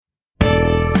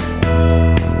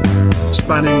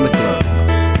spanning the globe.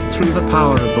 Through the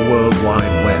power of the World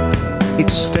Wide Web,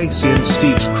 it's Stacey and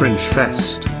Steve's Cringe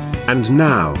Fest. And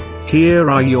now, here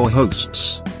are your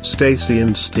hosts, Stacey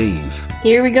and Steve.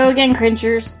 Here we go again,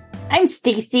 cringers. I'm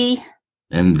Stacey.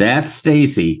 And that's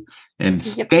Stacey. And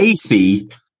Stacey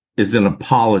is an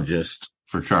apologist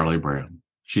for Charlie Brown.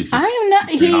 I'm not.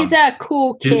 He's a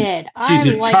cool kid.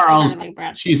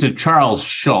 She's a Charles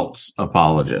Schultz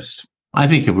apologist. I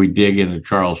think if we dig into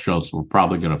Charles Schultz, we're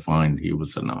probably going to find he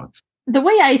was a Nazi. The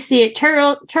way I see it,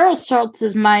 Charles Schultz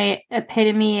is my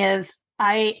epitome of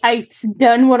I've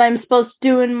done what I'm supposed to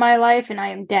do in my life, and I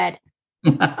am dead.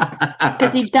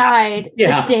 Because he died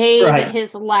the day that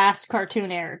his last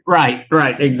cartoon aired. Right,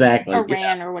 exactly. Or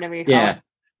ran, or whatever you call it.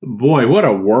 Boy, what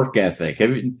a work ethic.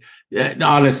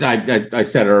 Honest, I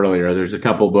said earlier, there's a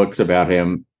couple books about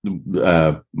him.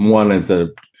 One is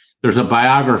there's a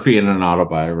biography and an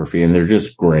autobiography, and they're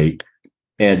just great.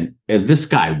 And this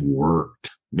guy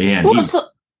worked. Man.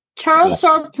 Charles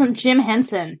Schultz and Jim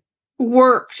Henson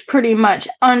worked pretty much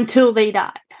until they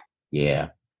died. Yeah.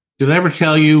 Did I ever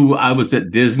tell you I was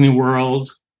at Disney World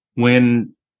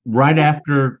when right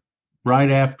after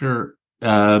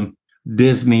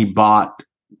Disney bought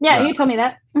you told me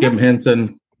that. Jim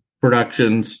Henson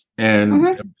Productions,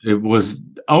 and it was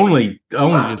only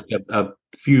just a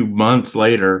few months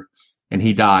later, and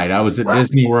he died. I was at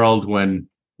Disney World when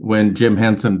Jim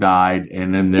Henson died,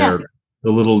 and then the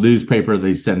little newspaper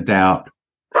they sent out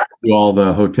to all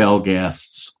the hotel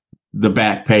guests, the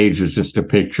back page was just a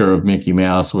picture of Mickey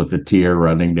Mouse with a tear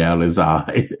running down his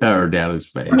eye or down his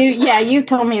face. You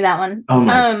told me that one. Oh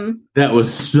my! That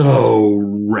was so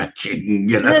wretching.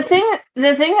 You know? The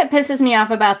thing that pisses me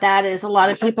off about that is a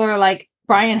lot of people are like,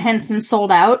 Brian Henson sold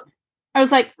out. I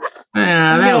was like,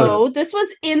 this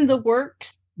was in the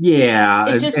works. Yeah,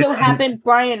 it just so happened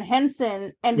Brian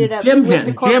Henson ended up with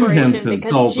the corporation Jim Henson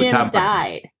because sold Jim the company.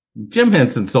 died. Jim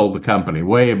Henson sold the company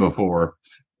way before.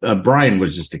 Brian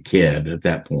was just a kid at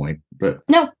that point, but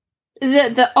no,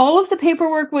 all of the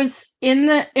paperwork was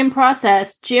in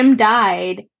process. Jim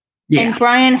died, and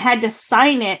Brian had to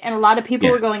sign it, and a lot of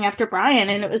people were going after Brian,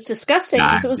 and it was disgusting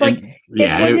because it was like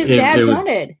it's what his dad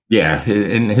wanted. Yeah,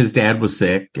 and his dad was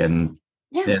sick, but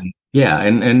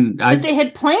they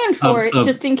had planned for it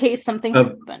just in case something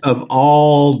happened. Of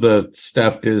all the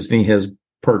stuff Disney has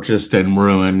purchased and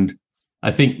ruined,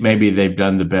 I think maybe they've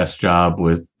done the best job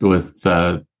with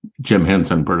Jim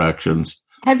Henson Productions.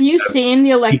 Have you seen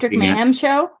the Electric Mayhem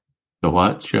show? The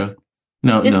what show?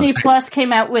 No. Disney Plus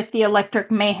came out with the Electric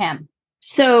Mayhem.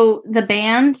 So the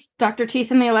band, Dr.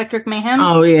 Teeth and the Electric Mayhem.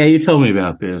 Oh yeah, you told me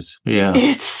about this. Yeah,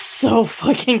 it's so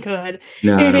fucking good.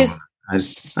 No, it is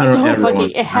so fucking.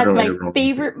 It has my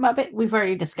favorite Muppet. We've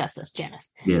already discussed this,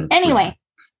 Janice. Yeah. Anyway,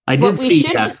 I did see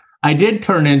that. I did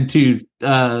turn into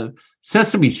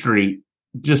Sesame Street.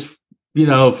 Just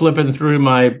flipping through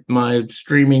my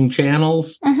streaming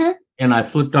channels, and I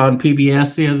flipped on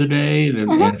PBS the other day,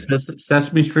 and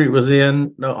Sesame Street was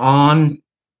on,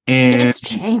 and it's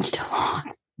changed a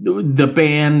lot. The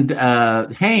band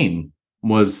Haim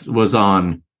was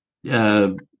on,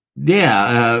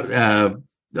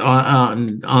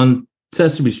 on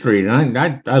Sesame Street, and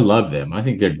I love them. I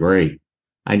think they're great.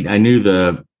 I knew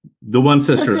the one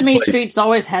sister. Sesame Street's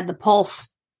always had the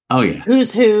pulse. Oh yeah,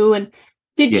 who's who and.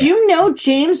 Did you know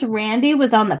James Randi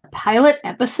was on the pilot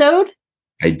episode?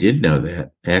 I did know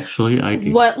that. Actually, I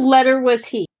did. What letter was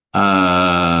he? Let's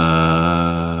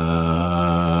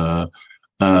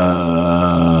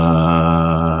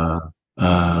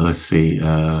see.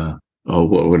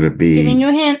 What would it be? Giving you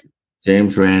a hint.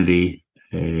 James Randi.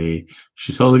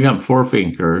 She's holding up 4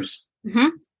 fingers. Mm-hmm.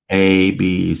 A,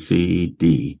 B, C,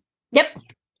 D. Yep.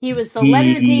 He was the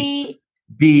letter D.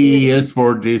 D is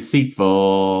for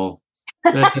deceitful.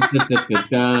 Yeah,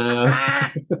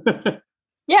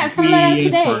 I found that out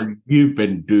today. You've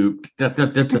been duped. Yeah,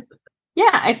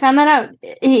 I found that out.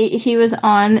 He was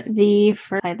on the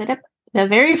pilot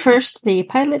very first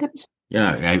pilot episode.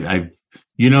 Yeah,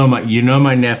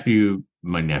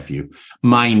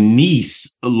 my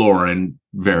niece Lauren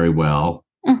very well,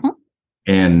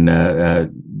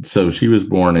 and so she was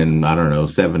born in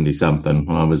 70 something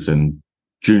when I was in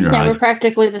junior high. We're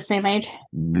practically the same age.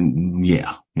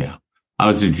 Yeah. I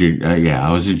was in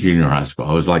junior high school.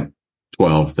 I was like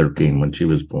 12, 13 when she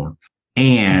was born.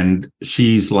 And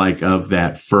she's like of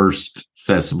that first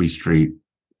Sesame Street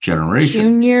generation.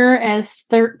 Junior as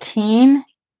 13?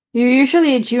 You're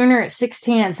usually a junior at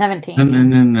 16 and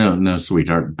 17. No,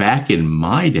 sweetheart. Back in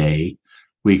my day,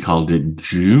 we called it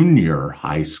junior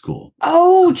high school.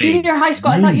 Oh, junior high school.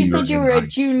 I thought you said you were a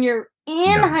junior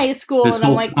in high school. This and I'm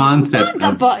whole like, concept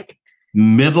what the fuck?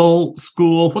 middle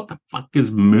school. What the fuck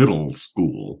is middle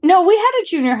school? No, we had a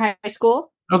junior high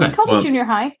school. Okay. We called it junior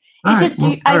high. It's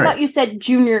right, I thought you said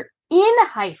junior in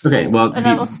high school. Okay, well,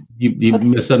 you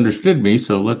misunderstood me,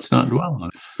 so let's not dwell on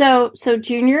it. So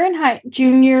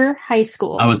junior high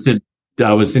school. I was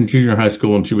in junior high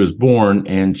school when she was born,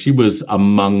 and she was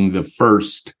among the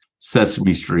first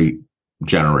Sesame Street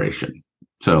generation.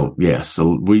 So yes,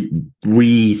 so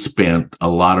we spent a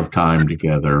lot of time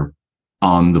together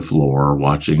on the floor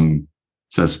watching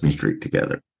Sesame Street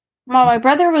together. Well, my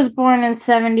brother was born in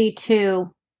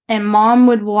 1972, and Mom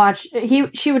would watch.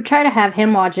 She would try to have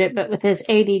him watch it, but with his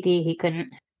ADD, he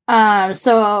couldn't.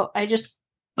 So I just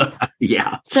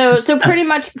yeah. So pretty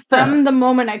much from the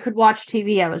moment I could watch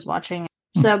TV, I was watching it.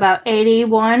 So about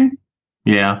 1981.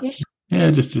 Yeah.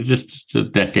 Just a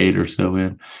decade or so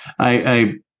in.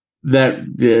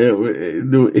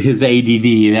 His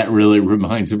ADD, that really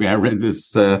reminds me. I read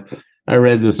this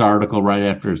article right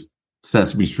after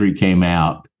Sesame Street came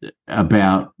out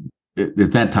about,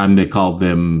 at that time they called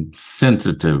them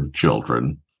sensitive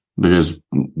children, because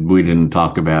we didn't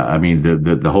talk about, I mean,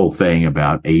 the whole thing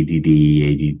about ADD,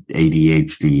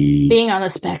 ADHD, being on the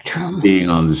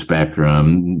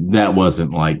spectrum, that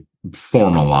wasn't like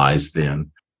formalized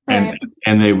then. Right.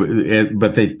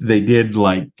 But they did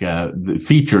like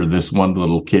feature this one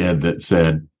little kid that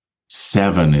said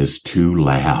 7 is too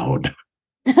loud.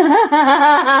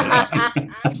 I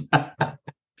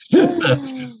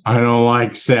don't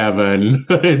like 7.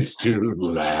 It's too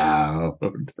loud.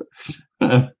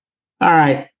 All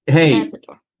right. Hey,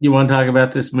 you want to talk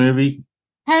about this movie?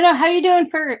 I don't know. How you doing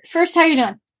first? How you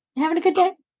doing? You having a good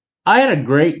day? I had a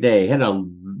great day.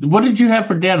 What did you have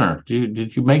for dinner?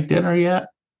 Did you make dinner yet?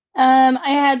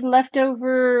 I had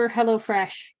leftover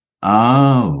HelloFresh.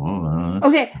 Oh.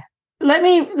 Okay. Let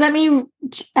me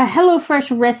a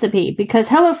HelloFresh recipe, because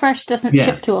HelloFresh doesn't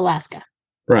ship to Alaska.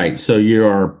 Right. So you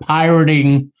are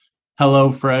pirating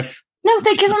HelloFresh. No,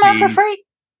 they give them out for free.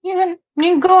 You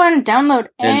can go and download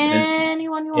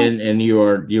anyone you want. And you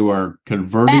are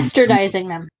converting,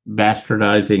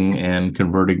 bastardizing and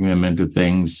converting them into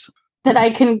things that I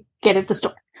can get at the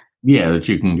store. Yeah, that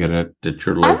you can get at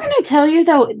your local. I'm going to tell you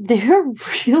though, they're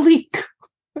really good.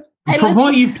 From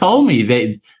what you've told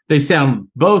me, they sound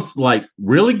both like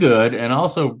really good and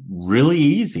also really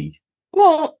easy.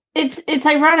 Well, it's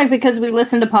ironic because we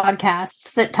listen to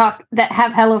podcasts that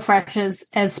have HelloFresh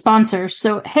as sponsors.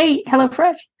 So hey,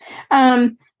 HelloFresh.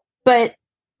 But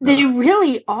they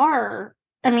really are.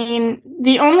 I mean,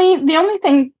 the only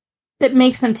thing that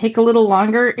makes them take a little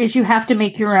longer is you have to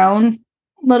make your own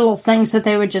little things that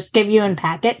they would just give you in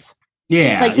packets.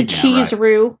 Yeah. Like the cheese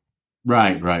roux.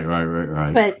 Right.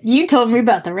 But you told me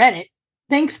about the Reddit.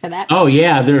 Thanks for that. Oh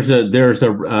yeah, there's a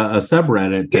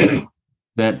subreddit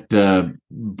that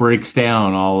breaks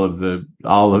down all of the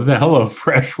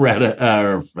HelloFresh Reddit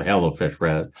or HelloFresh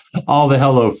Reddit, all the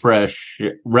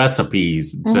HelloFresh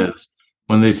recipes. It says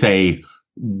when they say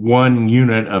 1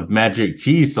 unit of magic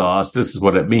cheese sauce, this is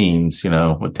what it means. You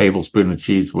know, a tablespoon of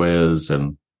Cheese Whiz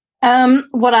and.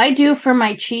 What I do for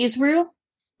my cheese roux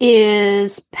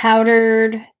is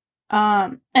powdered,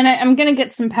 and I'm going to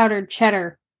get some powdered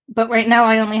cheddar, but right now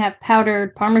I only have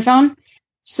powdered Parmesan.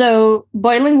 So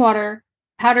boiling water,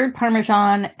 powdered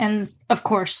Parmesan, and of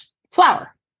course,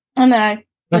 flour. And then I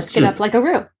whisk it up like a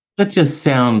roux. That just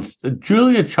sounds,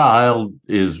 Julia Child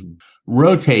is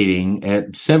rotating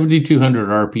at 7,200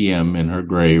 RPM in her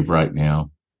grave right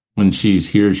now. When she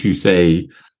hears you say,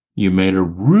 you made a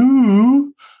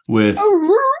roux with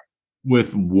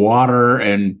water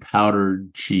and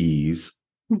powdered cheese.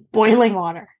 Boiling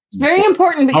water. It's very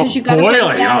important because you got to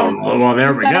break down. Well,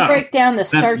 there we go. Break down the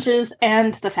starches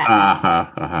and the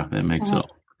fats. That makes sense.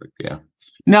 Yeah.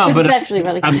 No, it's but actually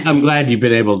really good. I'm glad you've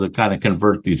been able to kind of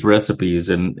convert these recipes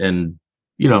and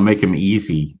make them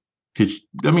easy. Because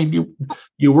I mean,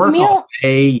 you work all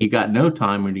day, you got no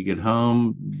time when you get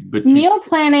home. But meal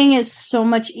planning is so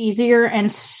much easier and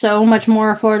so much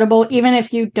more affordable, even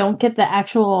if you don't get the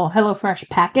actual HelloFresh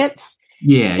packets.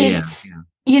 Yeah.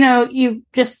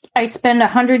 I spend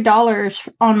 $100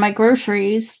 on my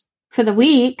groceries for the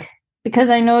week because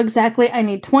I know exactly I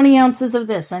need 20 ounces of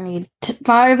this, I need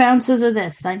 5 ounces of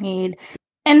this, and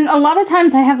a lot of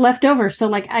times I have leftovers. So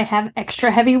like I have extra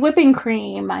heavy whipping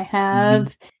cream, I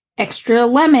have extra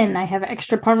lemon, I have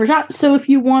extra Parmesan. So if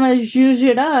you want to zhuzh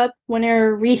it up when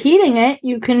you're reheating it,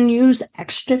 you can use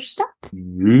extra stuff.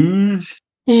 Zhuzh.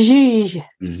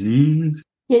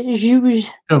 Yeah, zhuzh.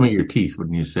 Show me your teeth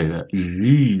when you say that.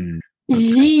 Zhuzh.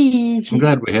 Zhuzh. I'm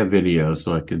glad we have video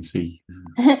so I can see.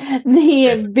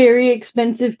 The very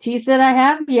expensive teeth that I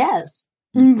have? Yes.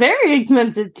 Very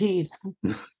expensive teeth.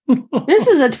 This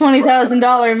is a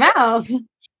 $20,000 mouth.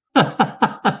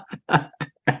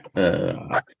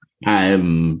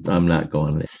 I'm not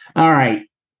going there. All right.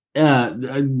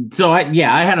 So I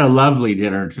had a lovely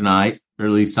dinner tonight, or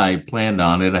at least I planned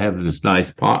on it. I have this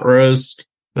nice pot roast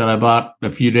that I bought a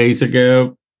few days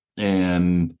ago,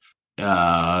 and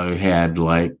had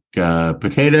like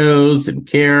potatoes and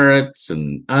carrots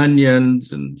and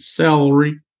onions and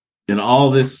celery and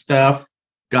all this stuff.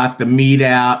 Got the meat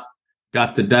out,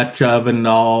 got the Dutch oven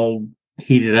all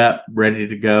heated up, ready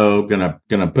to go. Gonna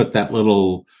put that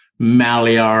little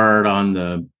Maillard on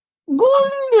the.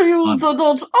 Going to use the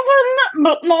Dutch oven,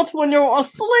 but not when you're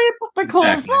asleep,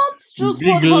 because that's just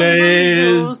what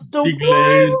husbands do.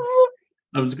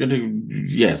 I was going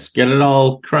to, get it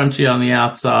all crunchy on the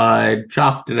outside,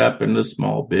 chopped it up into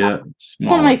small bits.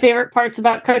 One of my favorite parts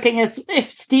about cooking is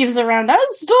if Steve's around, I'm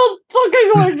still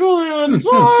talking like Julian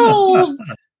Child.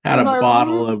 Had a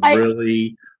bottle of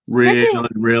really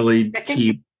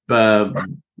cheap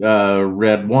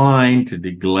red wine to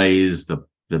deglaze the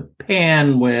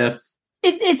pan with.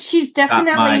 She's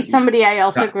definitely somebody I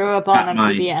also grew up on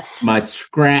PBS. My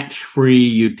scratch-free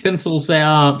utensils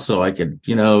out, so I could,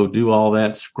 do all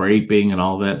that scraping and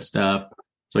all that stuff.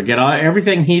 So I get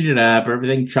everything heated up,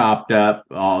 everything chopped up,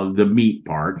 all the meat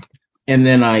part, and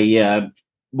then I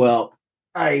dropped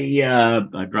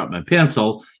my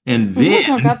pencil, and then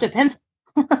I dropped a pencil.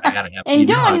 I gotta have, and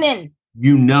then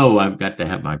I've got to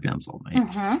have my pencil, man.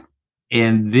 Mm-hmm.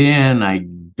 And then I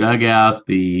dug out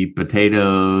the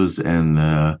potatoes and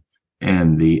the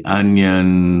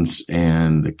onions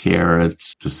and the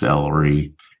carrots, the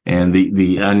celery, and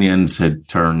the onions had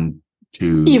turned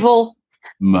to evil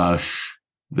mush.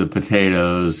 The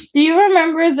potatoes. Do you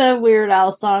remember the Weird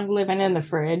Al song "Living in the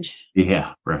Fridge"?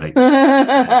 Yeah, right.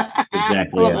 That's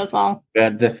exactly. I love that song.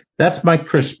 That's my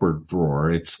crisper drawer.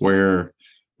 It's where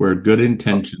good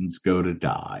intentions go to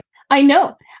die. I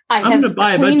know. I'm have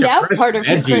cleaned out part of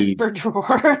the crisper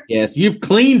drawer. Yes, you've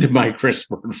cleaned my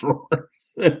crisper drawer.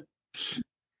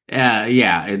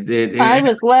 I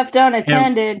was left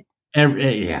unattended.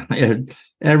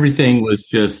 Everything was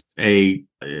just rotten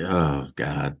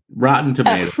tomatoes,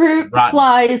 a fruit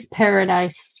flies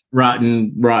paradise.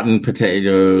 Rotten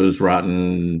potatoes,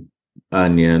 rotten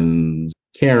onions,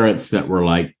 carrots that were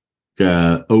like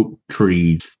oak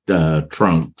trees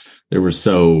trunks. They were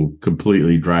so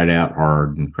completely dried out,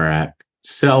 hard and cracked. The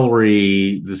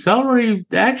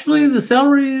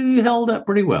celery held up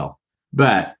pretty well.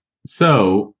 But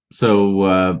so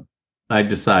I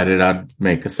decided I'd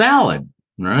make a salad.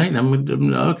 Right?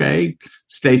 Okay.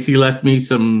 Stacy left me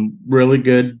some really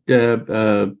good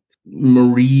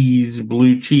Marie's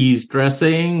blue cheese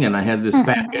dressing, and I had this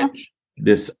package,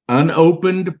 this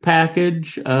unopened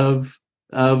package of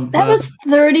that was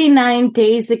 39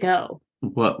 days ago.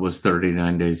 What was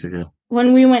 39 days ago?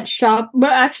 When we went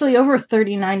actually over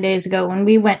 39 days ago when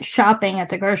we went shopping at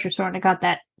the grocery store and I got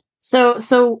that.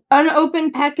 So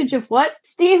unopened package of what,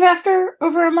 Steve, after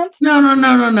over a month? No.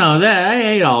 I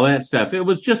ate all that stuff. It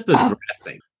was just the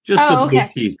dressing. Just the blue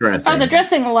cheese dressing. Oh, the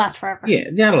dressing will last forever. Yeah,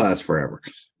 that'll last forever.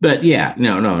 But yeah,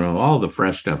 no. All the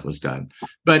fresh stuff was done.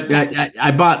 But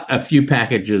I bought a few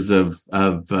packages of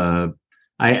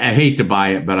I hate to buy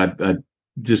it, but I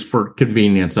just for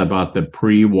convenience, I bought the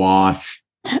pre-washed.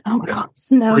 Oh gosh,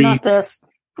 no, not this.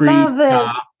 Not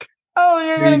this. Oh,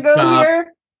 you're going to go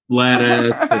here?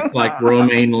 Lettuce. It's like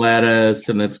romaine lettuce,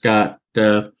 and it's got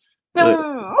a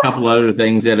couple other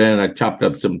things in it. I chopped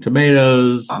up some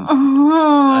tomatoes and some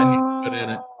onions put in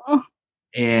it.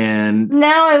 And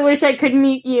now I wish I could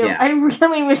meet you. Yeah. I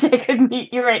really wish I could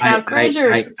meet you right now.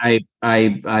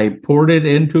 I poured it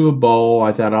into a bowl.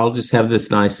 I thought I'll just have this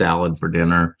nice salad for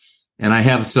dinner. And I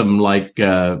have some like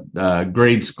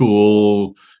grade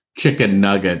school chicken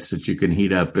nuggets that you can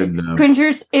heat up in the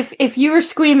Cringers. If you were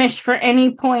squeamish for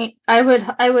any point, I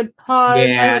would pause.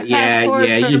 Fast forward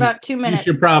for about 2 minutes.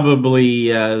 You should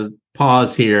probably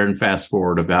pause here and fast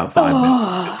forward about 5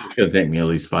 minutes. It's going to take me at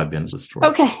least 5 minutes.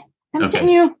 Okay,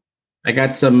 continue. Okay. I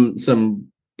got some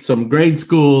grade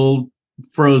school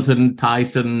frozen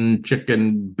Tyson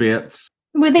chicken bits.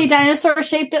 Were they dinosaur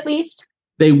shaped at least?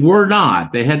 They were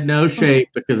not. They had no shape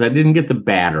because I didn't get the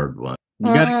battered one.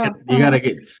 You gotta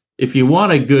get. If you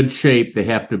want a good shape, they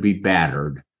have to be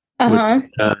battered. Which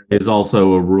is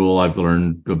also a rule I've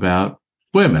learned about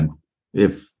women.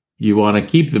 If you want to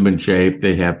keep them in shape,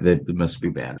 they must be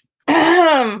battered.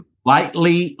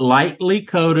 Lightly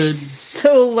coated.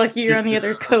 So lucky you're on the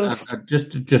other coast.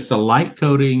 Just a light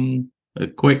coating, a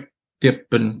quick dip,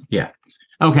 and yeah.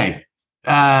 Okay.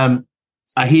 I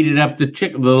heated up the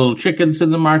little chickens in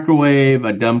the microwave.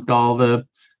 I dumped all the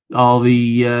half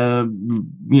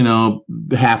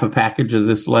a package of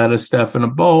this lettuce stuff in a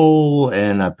bowl,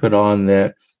 and I put on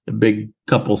the big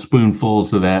couple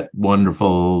spoonfuls of that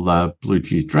wonderful blue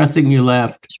cheese dressing you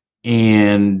left.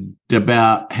 And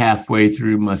about halfway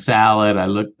through my salad, I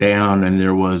looked down and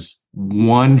there was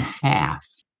one half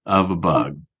of a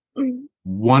bug.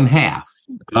 One half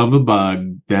of a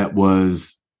bug that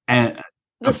was the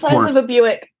size of a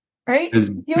Buick, right? As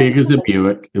big as a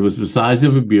Buick. It was the size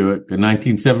of a Buick, a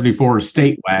 1974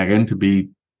 estate wagon to be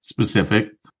specific,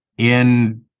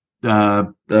 in a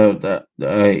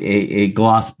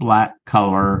gloss black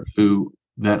color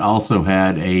that also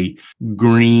had a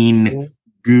green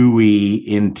gooey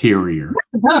interior.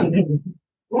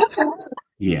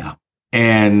 Yeah.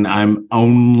 And I'm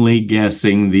only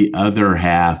guessing the other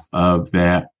half of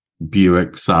that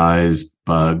Buick-sized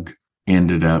bug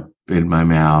ended up in my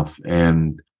mouth.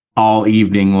 And all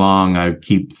evening long, I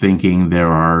keep thinking there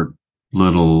are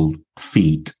little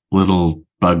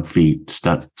bug feet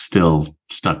still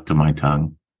stuck to my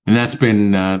tongue. And that's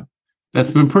been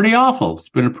pretty awful. It's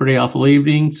been a pretty awful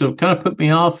evening. So it kind of put me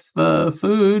off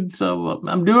food. So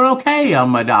I'm doing okay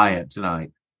on my diet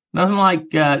tonight. Nothing like,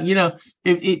 if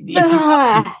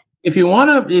you really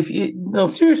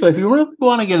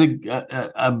want to get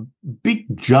a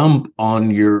big jump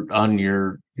on your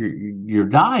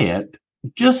diet,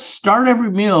 just start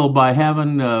every meal by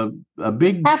having a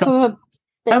big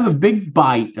have a big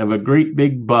bite of a great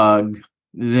big bug,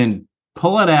 then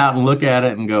pull it out and look at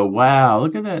it and go, wow,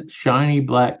 look at that shiny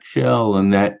black shell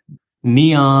and that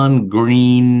neon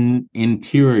green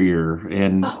interior.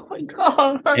 And oh my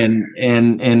God.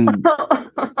 and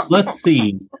let's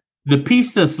see, the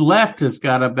piece that's left has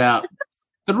got about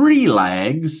 3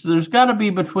 legs. There's got to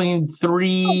be between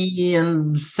 3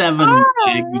 and 7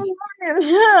 legs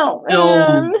still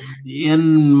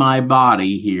in my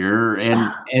body here,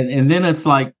 and then it's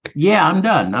like, yeah, I'm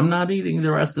done. I'm not eating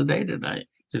the rest of the day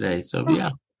today. So yeah,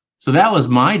 so that was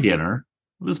my dinner.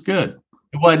 It was good.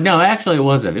 No, actually, it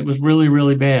wasn't. It was really,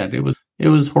 really bad. It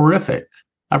was horrific.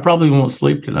 I probably won't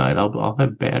sleep tonight. I'll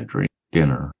have bad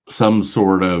dinner. Some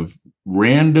sort of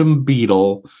random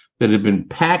beetle that had been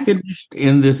packaged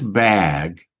in this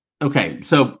bag. Okay,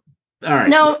 so all right.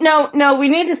 No. We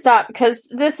need to stop because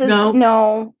this is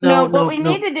no. What we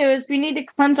need to do is we need to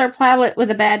cleanse our palate with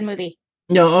a bad movie.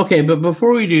 No, okay, but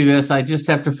before we do this, I just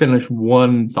have to finish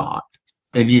one thought,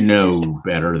 and you know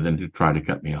better than to try to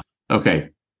cut me off.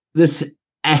 Okay,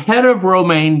 a head of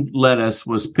romaine lettuce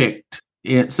was picked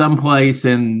someplace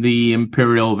in the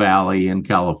Imperial Valley in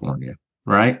California,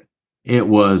 right? It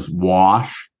was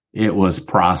washed, it was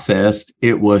processed,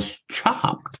 it was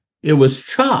chopped. It was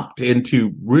chopped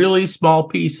into really small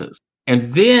pieces.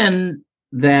 And then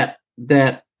then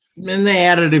they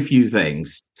added a few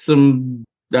things, some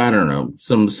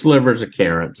slivers of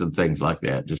carrots and things like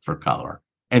that, just for color.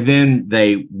 And then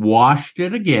they washed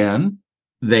it again.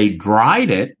 They dried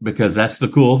it, because that's the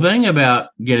cool thing about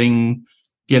getting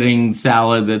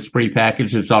salad that's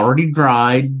prepackaged. It's already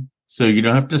dried, so you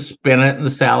don't have to spin it in the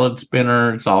salad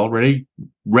spinner. It's already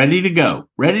ready to go.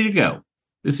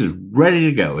 This is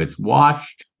ready to go. It's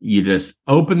washed. You just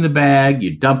open the bag,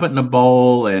 you dump it in a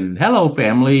bowl, and hello,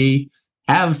 family,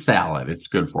 have salad. It's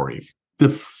good for you. The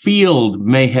field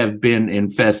may have been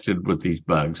infested with these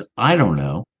bugs. I don't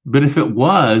know. But if it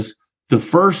was, the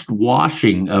first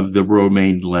washing of the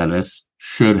romaine lettuce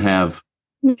should have.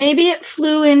 Maybe it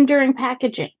flew in during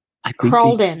packaging.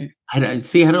 Crawled in. I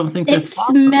don't think it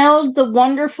smelled the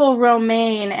wonderful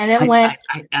romaine, and it went,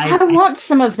 I want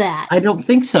some of that. I don't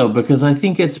think so, because I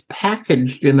think it's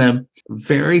packaged in a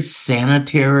very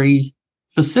sanitary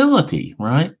facility,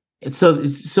 right? So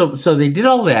they did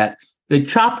all that. They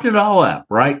chopped it all up,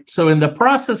 right? So in the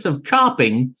process of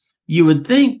chopping, you would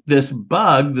think this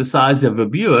bug, the size of a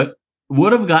Buick,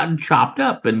 would have gotten chopped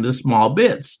up into small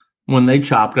bits when they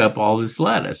chopped up all this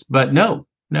lettuce. But no,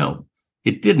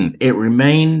 it didn't. It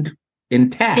remained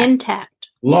intact.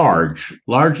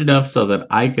 Large enough so that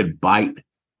I could bite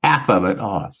half of it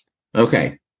off.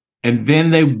 Okay. And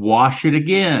then they wash it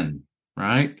again,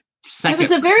 right? It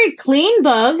was a very clean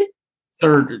bug.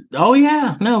 Third. Oh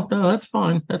yeah. No, that's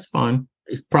fine. It's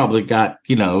probably got,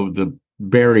 the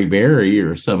berry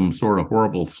or some sort of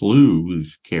horrible flu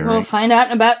was carrying. We'll find out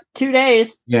in about 2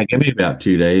 days. Yeah, give me about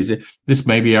 2 days. This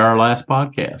may be our last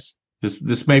podcast.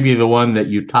 This may be the one that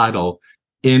you title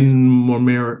In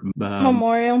Memoriam.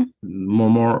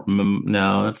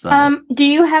 No, that's not. Do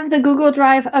you have the Google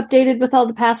Drive updated with all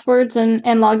the passwords and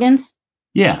logins?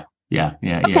 Yeah.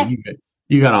 Okay.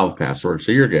 You got all the passwords,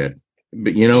 so you're good.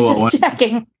 But you know what?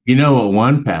 Checking. You know what?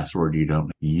 One password you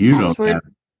don't. You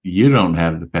don't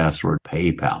have the password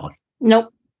PayPal.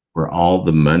 Nope. where all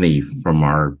the money from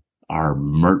our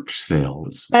merch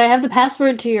sales. But I have the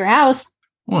password to your house.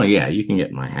 Well, yeah, you can get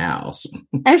in my house.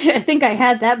 Actually, I think I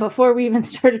had that before we even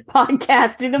started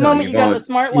podcasting. The moment you got the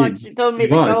smart lock, you told me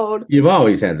the code. You've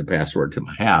always had the password to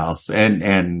my house,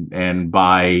 and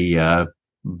by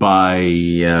what's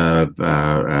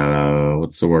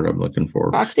the word I'm looking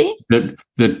for? Proxy?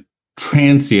 The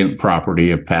transient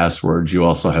property of passwords. You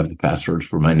also have the passwords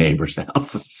for my neighbors'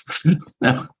 houses.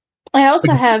 No. I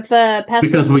also have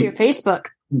passwords to your Facebook,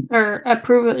 or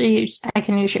approve. I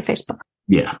can use your Facebook.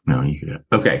 Yeah, no, you could.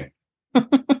 Okay.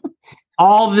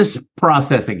 All this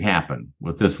processing happened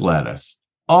with this lettuce.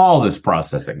 All this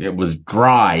processing. It was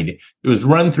dried. It was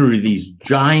run through these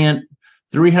giant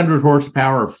 300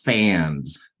 horsepower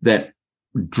fans that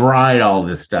dried all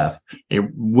this stuff. It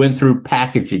went through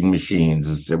packaging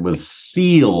machines. It was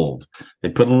sealed. They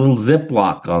put a little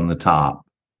Ziploc on the top.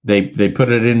 They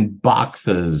put it in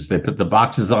boxes. They put the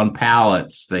boxes on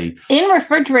pallets. In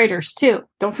refrigerators too.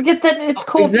 Don't forget that it's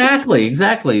cold.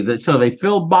 Exactly. So they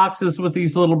filled boxes with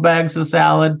these little bags of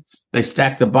salad. They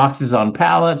stacked the boxes on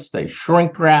pallets. They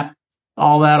shrink wrapped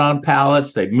all that on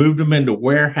pallets. They moved them into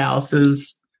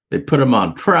warehouses. They put them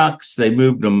on trucks. They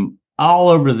moved them all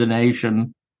over the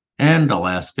nation and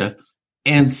Alaska.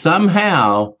 And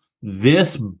somehow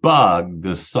this bug,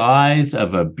 the size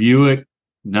of a Buick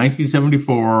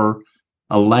 1974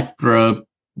 Electra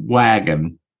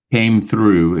wagon, came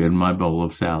through in my bowl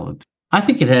of salad. I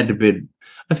think it had to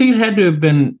have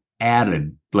been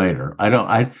added later.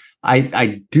 I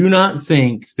do not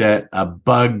think that a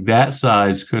bug that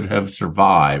size could have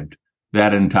survived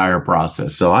that entire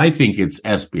process. So I think it's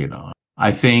espionage.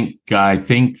 I think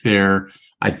they're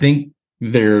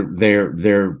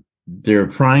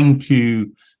trying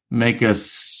to make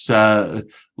us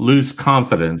lose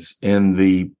confidence in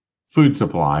the food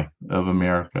supply of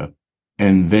America.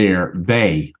 And they,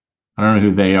 I don't know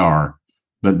who they are,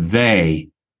 but they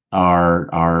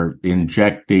are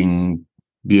injecting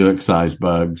Buick-sized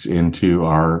bugs into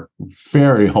our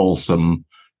very wholesome,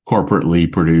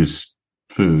 corporately produced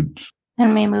foods.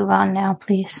 Can we move on now,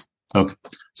 please? Okay.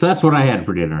 So that's what I had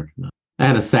for dinner. I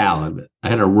had a salad. I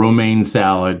had a romaine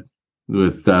salad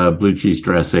with blue cheese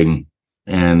dressing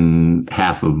and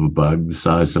half of a bug the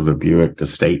size of a Buick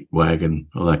Estate wagon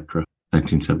Electra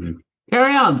 1970.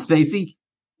 Carry on, Stacy.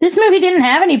 This movie didn't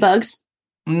have any bugs.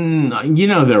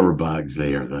 There were bugs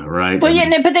there, though, right? Well,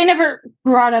 but they never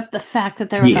brought up the fact that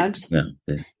there were bugs. No,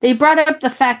 they brought up the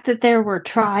fact that there were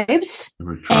tribes. There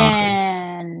were tribes.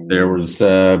 And there was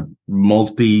I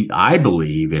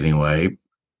believe anyway,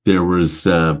 there was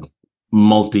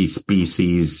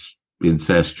multi-species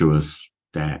incestuous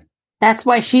act. That's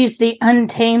why she's the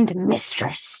untamed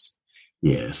mistress.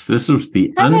 Yes, this was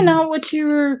the I don't know what you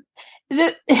were...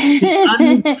 the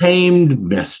untamed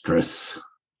mistress.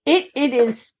 It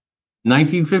is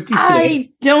 1956. I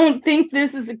don't think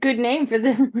this is a good name for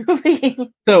this movie.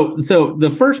 So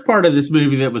the first part of this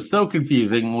movie that was so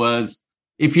confusing was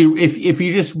if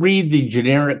you just read the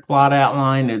generic plot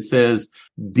outline, it says,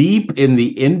 deep in the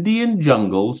Indian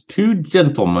jungles, two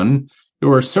gentlemen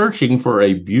who are searching for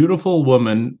a beautiful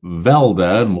woman,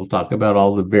 Velda, and we'll talk about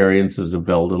all the variances of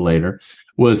Velda later,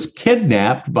 was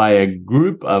kidnapped by a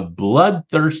group of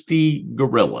bloodthirsty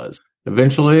gorillas.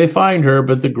 Eventually they find her,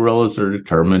 but the gorillas are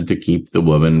determined to keep the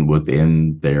woman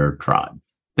within their tribe.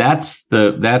 That's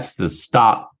the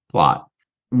stock plot.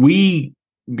 We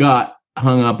got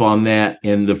hung up on that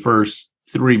in the first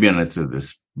 3 minutes of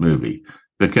this movie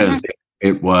because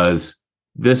it was,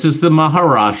 this is the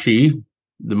Maharaji.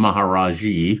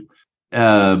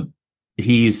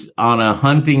 He's on a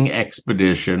hunting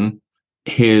expedition.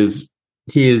 His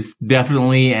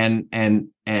definitely a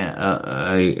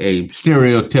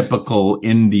stereotypical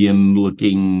Indian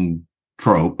looking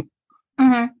trope,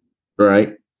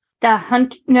 right? The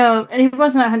hunt? No, he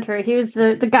wasn't a hunter. He was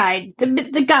the guide.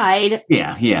 The guide.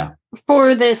 Yeah.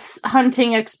 For this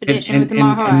hunting expedition with the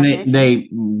Maharaja. And they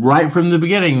right from the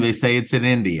beginning they say it's in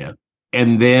India,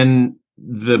 and then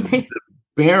the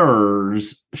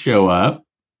bearers show up,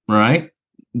 right?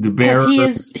 The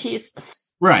bearers.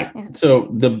 He's right. Yeah. So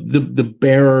the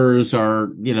bearers are,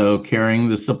 carrying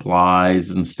the supplies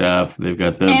and stuff. They've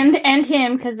got the and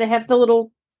him because they have the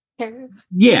little right.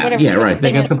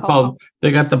 They got the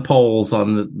poles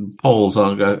on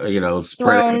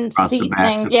spread across the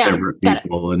backs of separate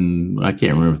people, and I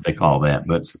can't remember what they call that,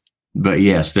 but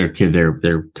yes, they're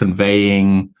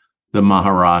conveying the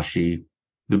Maharashi.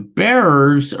 The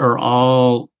bearers are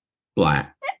all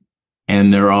black,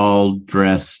 and they're all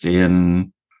dressed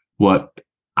in what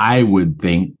I would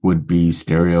think would be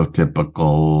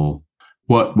stereotypical,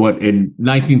 what in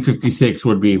 1956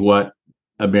 would be what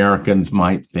Americans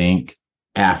might think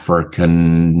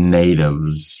African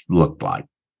natives looked like.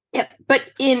 Yep, but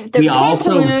in the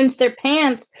pantaloons, their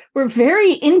pants were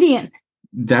very Indian.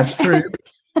 That's true.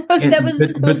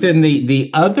 But then the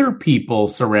other people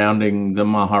surrounding the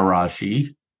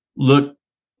Maharishi looked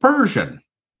Persian.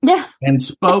 Yeah. And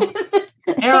spoke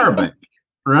Arabic,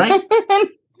 right? I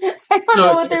don't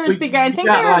know what they were speaking. I think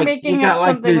they were making up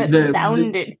something that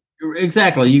sounded.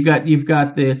 Exactly. You've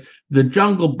got the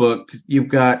Jungle Book. You've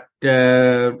got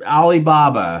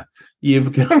Alibaba.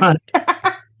 You've got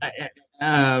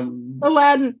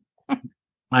Aladdin.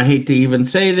 I hate to even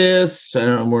say this. I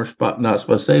don't know, we're not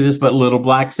supposed to say this, but Little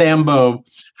Black Sambo.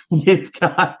 You've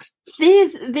got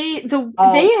these. They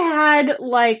had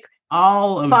like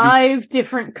all of 5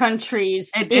 different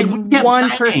countries in one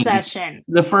procession.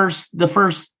 The first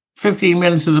 15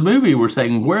 minutes of the movie, we're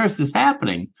saying, where is this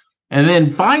happening? And then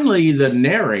finally, the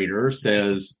narrator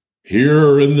says,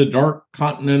 "Here in the dark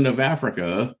continent of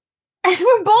Africa." And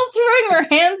we're both throwing our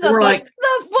hands up like,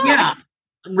 the fuck? Yeah.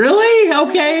 Really?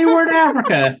 Okay, we're in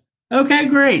Africa. Okay,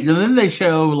 great. And then they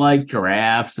show like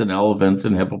giraffes and elephants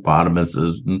and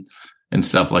hippopotamuses and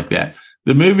stuff like that.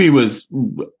 The movie was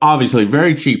obviously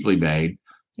very cheaply made.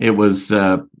 It was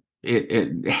half of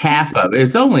it.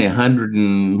 It's only 100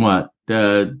 and what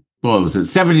was it?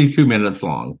 72 minutes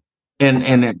long,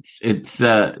 and it's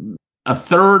a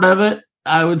third of it,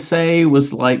 I would say,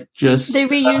 was like just they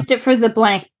reused it for the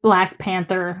Black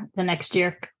Panther the next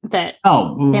year that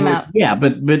came out. Yeah,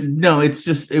 but no,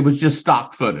 it was just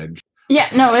stock footage. Yeah,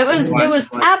 no, it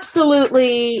was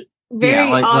absolutely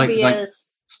very obvious. Like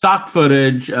stock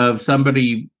footage of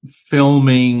somebody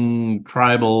filming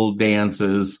tribal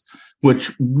dances,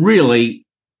 which really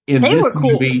in they this were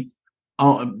cool. movie,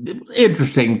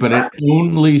 interesting, but it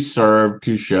only served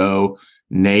to show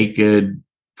naked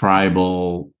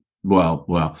tribal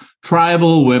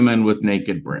women with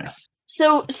naked breasts.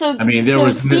 So I mean,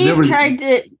 Steve tried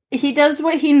to. He does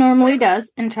what he normally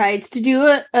does and tries to do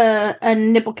a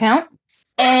nipple count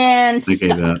and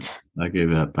stopped. I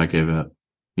gave up.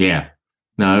 Yeah.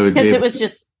 No,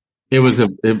 because it was a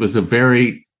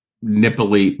very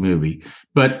nipply movie,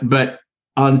 but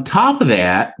on top of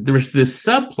that, there's this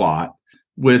subplot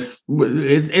with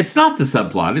it's not the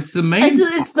subplot, it's the main.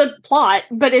 It's the plot,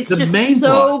 but it's just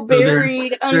so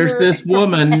buried. There's this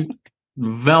woman,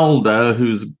 Velda,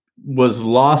 was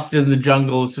lost in the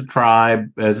jungle as a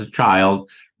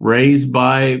child, raised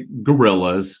by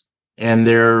gorillas. And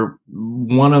they're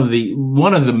one of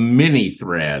the many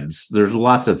threads. There's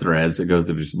lots of threads that go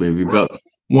through this movie, but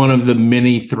one of the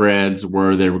many threads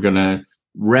where they were going to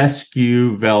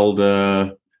rescue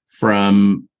Velda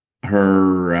from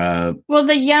her. Well,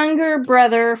 the younger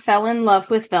brother fell in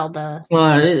love with Velda.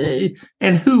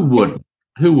 And who wouldn't?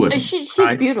 Who wouldn't? She's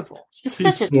beautiful. She's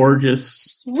such a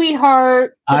gorgeous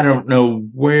sweetheart. I don't know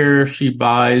where she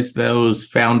buys those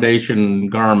foundation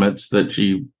garments that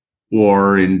she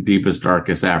wore in deepest,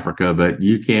 darkest Africa, but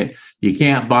you can't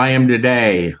buy them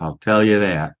today. I'll tell you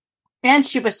that. And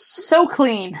she was so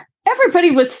clean.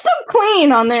 Everybody was so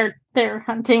clean on their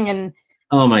hunting and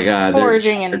oh my god,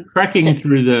 foraging and trekking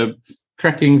through the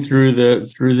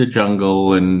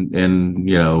jungle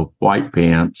and white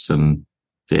pants and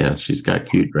yeah, she's got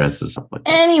cute dresses. Stuff like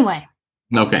that. Anyway,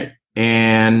 okay,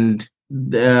 and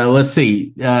let's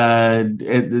see. Let's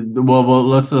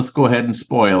go ahead and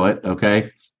spoil it.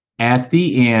 Okay. At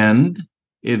the end,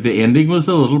 the ending was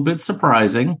a little bit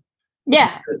surprising.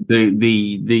 Yeah.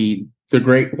 The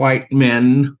great white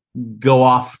men go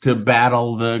off to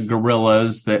battle the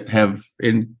gorillas that have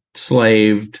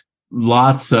enslaved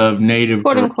lots of native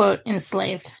quote unquote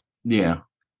enslaved. Yeah.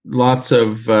 Lots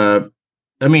of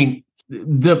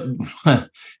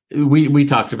we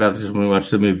talked about this when we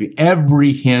watched the movie.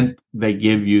 Every hint they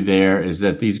give you there is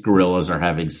that these gorillas are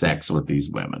having sex with these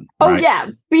women. Oh, right? Yeah.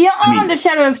 Beyond a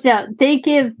shadow of doubt. They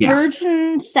give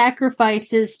virgin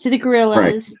sacrifices to the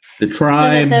gorillas. Right. The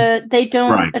tribe. So that they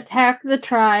don't attack the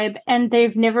tribe, and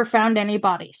they've never found any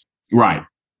bodies. Right.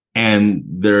 And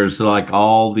there's like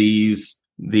all these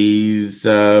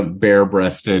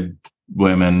bare-breasted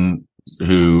women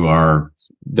who are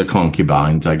the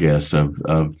concubines, I guess, of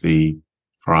the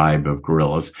tribe of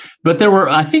gorillas. But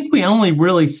I think we only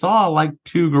really saw like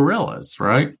 2 gorillas,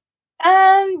 right?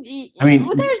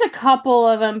 There's a couple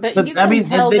of them, but you can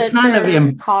tell that kind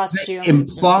of costumes.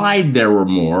 Implied there were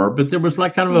more, but there was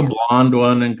like kind of a blonde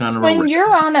one and kind of when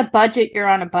you're on a budget, you're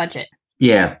on a budget.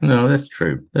 Yeah, no, that's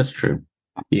true.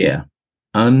 Yeah.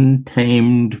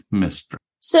 Untamed Mistress.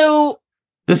 So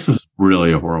this was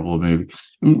really a horrible movie.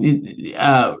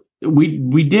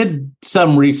 we did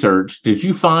some research. Did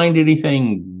you find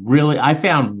anything really? I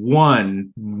found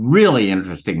one really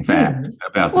interesting fact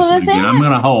about this movie, and I'm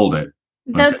going to hold it.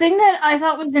 The thing that I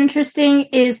thought was interesting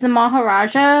is the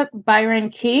Maharaja, Byron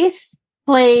Keith,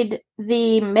 played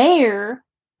the mayor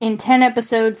in 10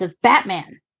 episodes of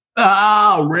Batman.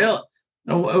 Oh, really?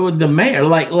 The mayor, the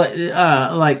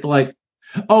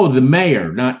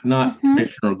mayor, not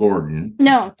Commissioner Gordon.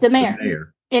 No, the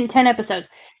mayor in 10 episodes.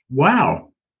 Wow.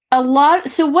 A lot.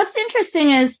 So what's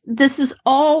interesting is this is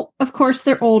all, of course,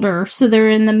 they're older, so they're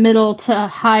in the middle to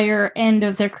higher end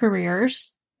of their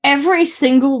careers. Every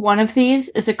single one of these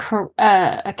is a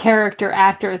character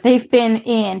actor. They've been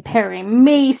in Perry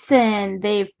Mason.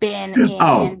 They've been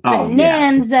in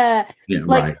Bonanza. Yeah,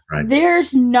 right.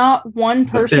 There's not one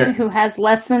person who has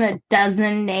less than a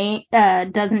dozen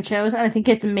shows. And I think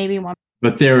it's maybe one.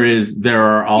 But there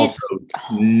are also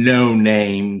no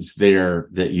names there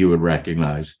that you would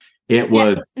recognize. It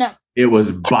was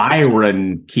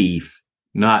Byron Keith,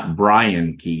 not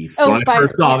Brian Keith. When I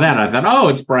first saw that, I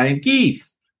thought, it's Brian Keith.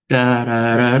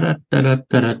 Yeah,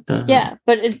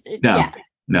 but it's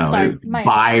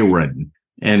Byron,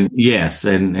 and yes,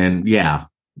 and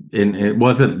it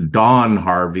wasn't Don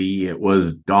Harvey, it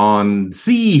was Don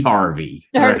C. Harvey.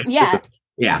 Right? Yeah.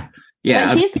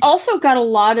 But he's also got a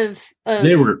lot of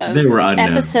they were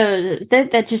episodes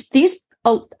that just these.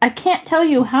 I can't tell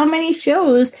you how many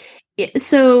shows.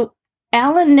 So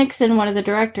Alan Nixon, one of the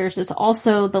directors, is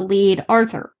also the lead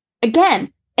Arthur.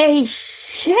 Again, a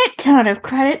shit ton of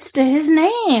credits to his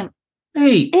name.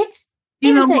 Hey, it's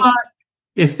you know what?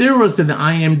 If there was an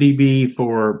IMDb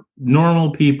for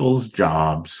normal people's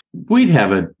jobs, we'd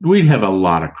have a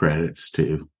lot of credits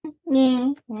too.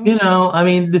 Yeah. You know, I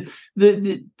mean,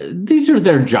 these are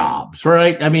their jobs,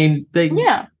 right? I mean,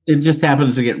 it just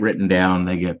happens to get written down.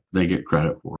 They get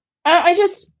credit for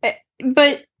it.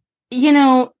 But you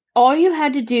know, all you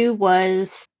had to do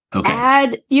was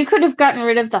you could have gotten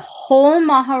rid of the whole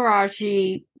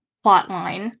Maharaji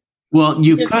plotline. Well,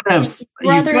 you could have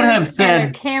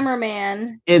said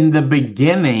cameraman in the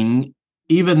beginning,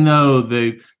 even though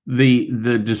the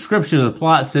description of the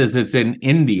plot says it's in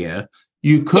India,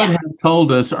 you could have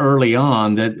told us early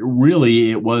on that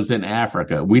really it was in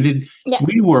Africa. We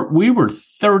were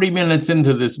 30 minutes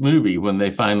into this movie when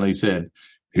they finally said,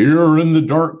 here in the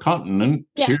dark continent,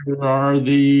 here are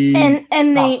the...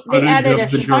 And they added a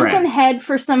shrunken head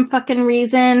for some fucking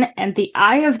reason, and the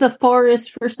eye of the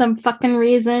forest for some fucking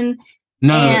reason.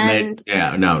 None of it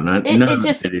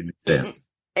just made sense.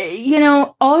 You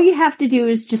know, all you have to do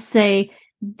is just say,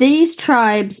 these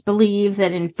tribes believe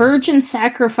that in virgin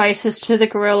sacrifices to the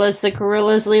gorillas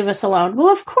leave us alone. Well,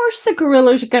 of course the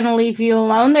gorillas are going to leave you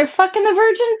alone. They're fucking the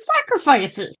virgin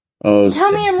sacrifices. Oh,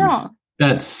 tell me I'm wrong.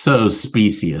 That's so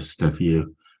speciest of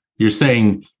you. You're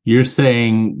saying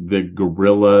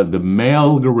the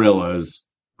male gorillas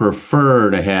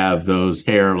prefer to have those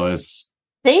hairless.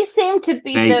 They seem to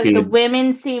be the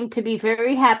women seem to be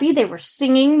very happy. They were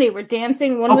singing, they were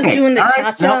dancing. One was doing the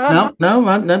cha-cha. No,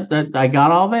 I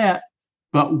got all that.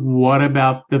 But what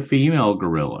about the female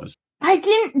gorillas? I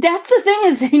didn't. That's the thing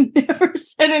is they never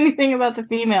said anything about the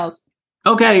females.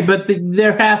 Okay, but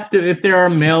if there are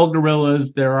male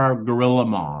gorillas, there are gorilla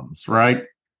moms, right?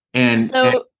 And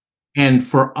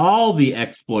for all the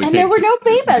exploitation, and there were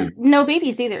no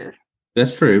babies either.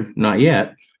 That's true, not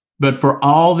yet. But for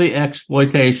all the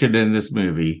exploitation in this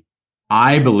movie,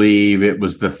 I believe it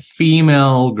was the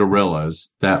female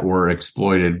gorillas that were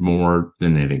exploited more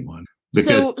than anyone.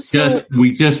 Because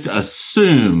we just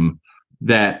assume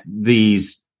that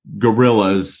these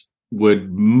gorillas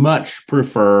would much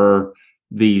prefer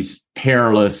these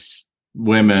hairless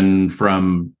women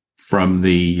from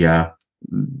the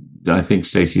I think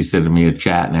Stacey said to me a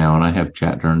chat now, and I have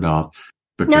chat turned off.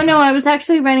 No, I was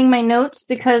actually writing my notes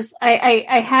because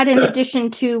I had in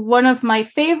addition to one of my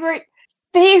favorite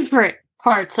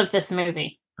parts of this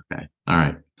movie. Okay. All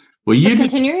right. Well, you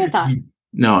continue your thought.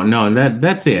 No,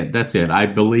 that's it. That's it. I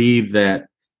believe it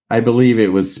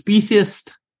was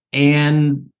speciest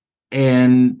and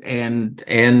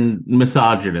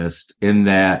misogynist in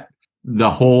that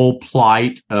the whole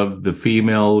plight of the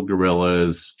female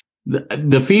gorillas.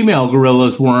 The female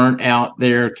gorillas weren't out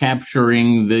there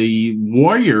capturing the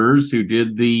warriors who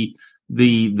did the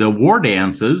war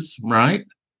dances, right?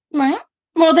 Right.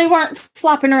 Well, they weren't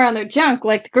flopping around their junk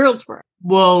like the girls were.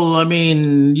 Well, I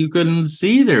mean, you couldn't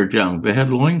see their junk. They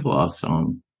had loincloths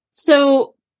on.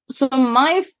 So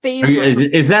my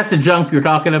favorite is that the junk you're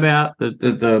talking about?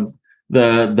 The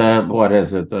what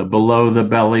is it? The below the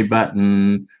belly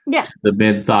button, the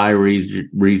mid thigh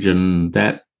region,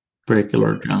 that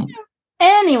particular junk.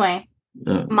 Anyway,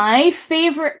 My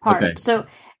favorite part. Okay. So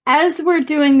as we're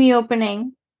doing the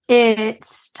opening,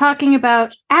 it's talking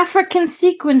about African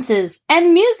sequences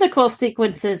and musical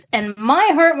sequences, and my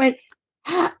heart went,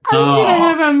 "I'm gonna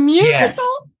have a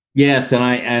musical." Yes,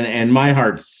 and my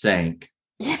heart sank.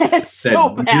 Yes, so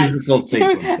bad. Musical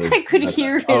sequences. I could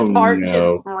hear his heart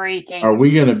just breaking. Are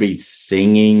we going to be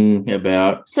singing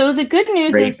about? So the good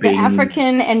news is the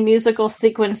African and musical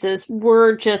sequences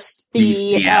were just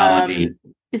the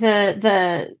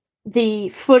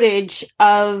footage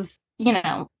of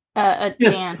a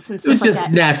dance and stuff like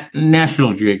that. Just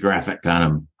National Geographic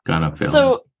kind of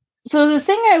film. So the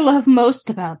thing I love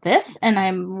most about this, and I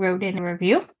wrote in a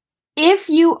review, if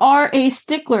you are a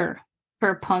stickler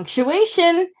for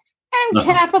punctuation and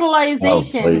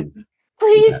capitalization,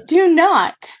 please do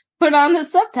not put on the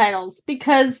subtitles,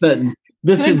 because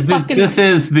this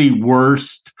is the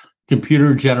worst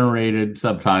computer generated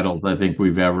subtitles I think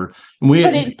we've ever.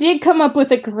 But it did come up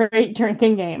with a great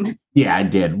drinking game. Yeah, I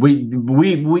did.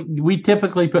 We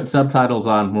typically put subtitles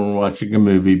on when we're watching a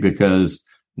movie because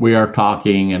we are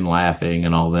talking and laughing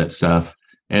and all that stuff.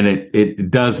 And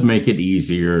it does make it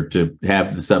easier to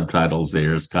have the subtitles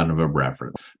there as kind of a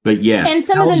reference. But yes. And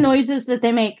some of the noises that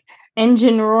they make,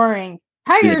 engine roaring,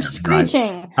 tires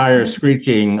screeching. Right. Tires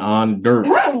screeching on dirt.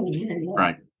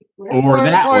 Right. Or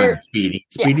that one, Speedy.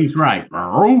 Speedy's right.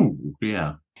 Oh,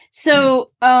 yeah.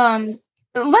 So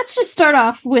let's just start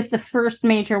off with the first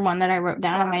major one that I wrote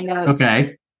down on my notes.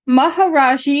 Okay.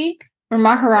 Maharaji or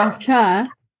Maharaja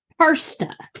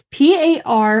Parsta.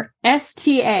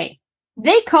 Parsta.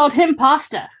 They called him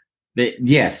Pasta.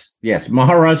 Yes.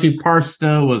 Maharaji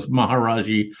Parsta was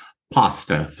Maharaji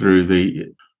Pasta through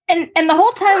the... And the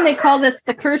whole time they call this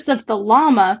the Curse of the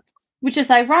Llama, which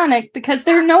is ironic because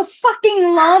there are no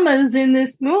fucking llamas in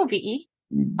this movie.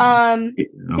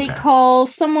 They call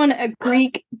someone a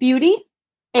Greek beauty,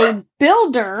 a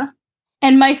builder,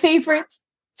 and my favorite,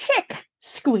 Tick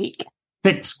Squeak.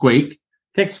 Tick Squeak.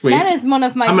 That is one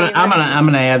of my favorites. I'm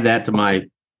gonna add that to my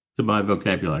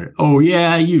vocabulary. Oh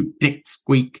yeah, you Tick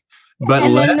Squeak. But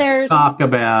let's talk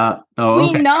about.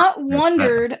 We not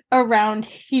wandered around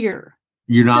here.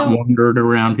 You're not wandered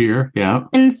around here, yeah.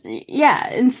 And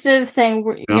instead of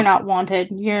saying you're not wanted,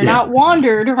 you're not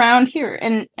wandered around here,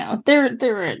 and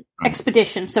they're an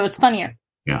expedition, so it's funnier.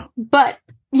 Yeah. But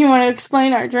you want to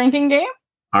explain our drinking game?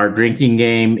 Our drinking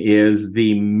game is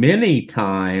the many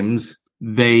times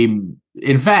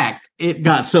in fact, it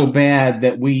got so bad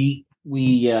that we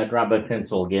drop my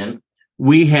pencil again.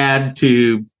 We had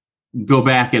to go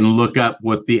back and look up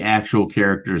what the actual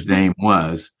character's name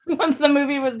was. Once the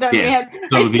movie was done, yes.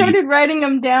 I started writing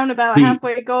them down about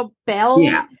halfway ago.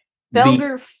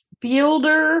 Belder,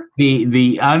 Fielder.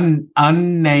 The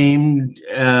unnamed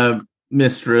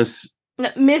Mistress. No,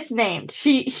 misnamed.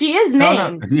 She is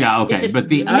named. No. Yeah, okay. But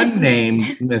the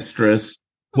unnamed Mistress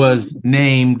was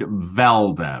named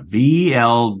Velda.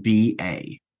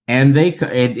 Velda.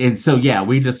 And so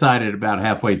we decided about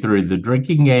halfway through the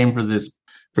drinking game for this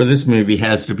movie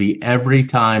has to be every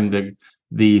time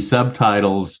the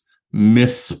subtitles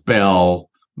misspell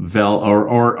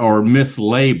or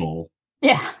mislabel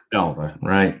Velda,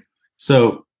 right?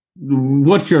 So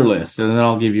what's your list? And then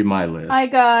I'll give you my list.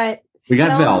 We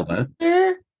got Velda,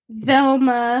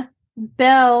 Velma,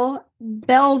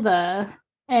 Belda,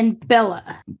 and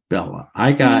Bella.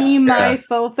 I got my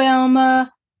faux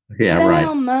Velma. Yeah,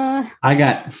 Velma. Right. I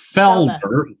got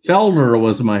Felder. Felder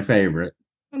was my favorite.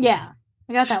 Yeah.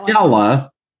 I got that one.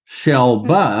 Stella,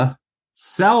 Shelba,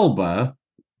 Selba,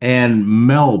 and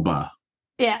Melba.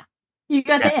 Yeah. You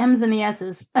got the M's and the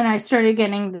S's, and I started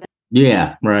getting the...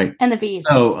 Yeah, right. And the V's.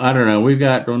 So, I don't know. We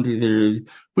got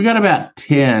about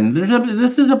 10.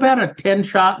 This is about a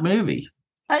 10-shot movie.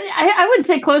 I would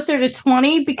say closer to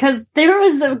 20 because there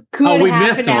was a good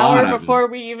half an hour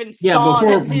before we even saw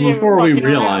it. Before we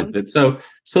realized it. So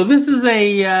this is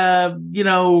a,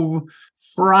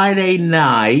 Friday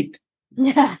night.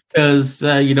 Yeah. Because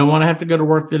you don't want to have to go to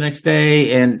work the next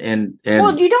day and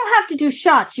well, you don't have to do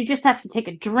shots. You just have to take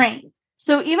a drink.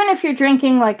 So even if you're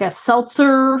drinking like a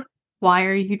seltzer, why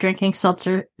are you drinking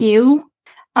seltzer? Ew.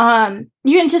 You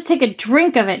can just take a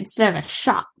drink of it instead of a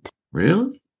shot.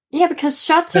 Really? Yeah, because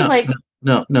shots are like...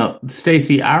 No.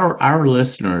 Stacey, our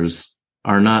listeners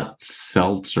are not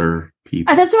seltzer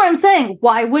people. That's what I'm saying.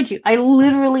 Why would you? I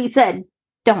literally said,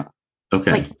 don't.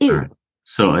 Okay. Like, ew. Right.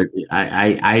 So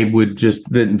I would just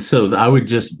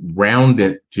round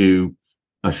it to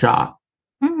a shot.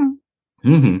 Mm-hmm.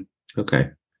 Mm-hmm. Okay.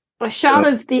 A shot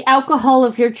of the alcohol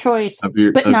of your choice,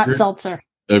 but not seltzer.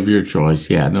 Of your choice,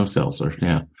 yeah. No seltzer,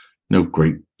 yeah. No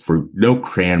grapefruit, no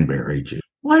cranberry juice.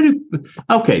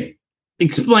 Okay,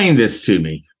 explain this to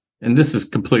me. and this is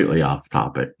completely off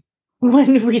topic.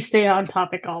 When we stay on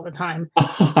topic all the time.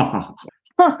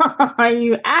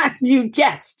 You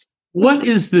jest. What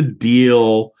is the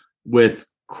deal with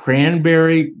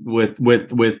cranberry with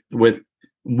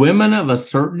women of a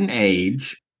certain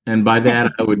age? And by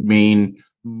that, I would mean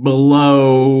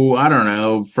below, I don't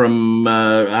know, from,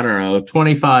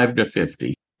 25 to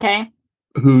 50. Okay.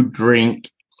 Who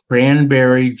drink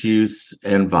cranberry juice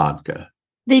and vodka.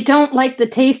 They don't like the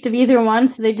taste of either one,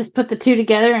 so they just put the two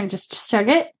together and just chug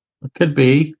it? It could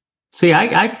be. See,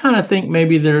 I kind of think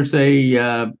maybe there's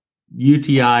a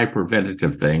UTI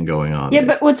preventative thing going on. Yeah, there.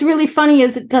 but what's really funny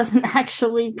is it doesn't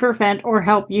actually prevent or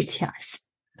help UTIs.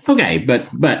 Okay, but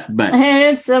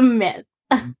it's a myth.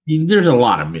 There's a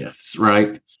lot of myths,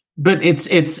 right? But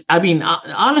it's. I mean,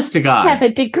 honest to God, I have a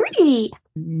degree.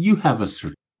 You have a.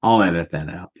 I'll edit that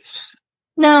out.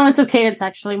 No, it's okay. It's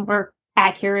actually more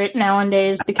accurate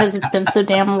nowadays because it's been so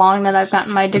damn long that I've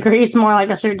gotten my degree. It's more like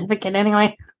a certificate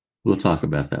anyway. We'll talk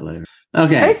about that later.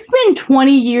 Okay. It's been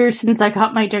 20 years since I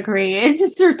got my degree. It's a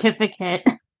certificate.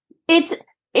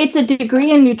 It's a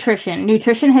degree in nutrition.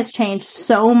 Nutrition has changed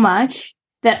so much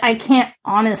that I can't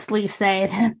honestly say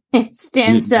that it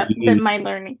stands up to my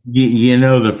learning. You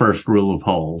know the first rule of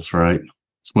holes, right?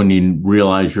 It's when you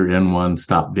realize you're in one,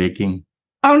 stop digging.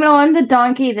 Oh no, I'm the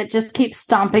donkey that just keeps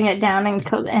stomping it down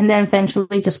and then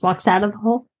eventually just walks out of the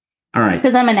hole. All right.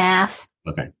 Because I'm an ass.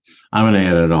 Okay. I'm going to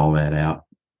edit all that out.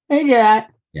 I do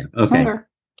that. Yeah. Okay.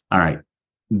 All right.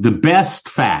 The best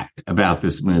fact about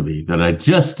this movie that I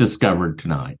just discovered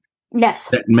tonight. Yes.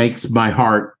 That makes my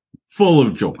heart full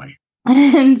of joy.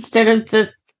 Instead of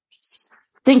the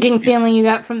stinking feeling you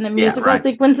got from the musical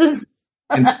sequences.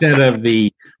 Instead of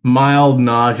the mild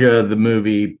nausea of the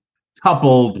movie,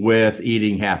 coupled with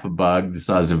eating half a bug the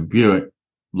size of a Buick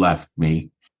left me.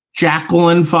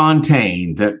 Jacqueline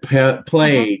Fontaine, that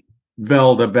played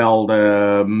Velda,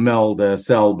 Belda, Melda,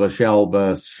 Selba,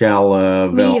 Shelba,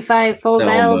 Shella,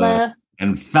 Velda,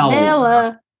 and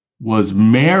Fella, was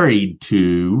married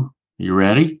to, you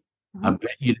ready? I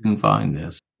bet you didn't find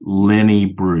this. Lenny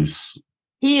Bruce.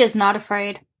 He is not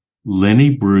afraid.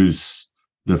 Lenny Bruce,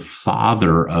 the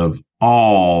father of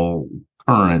all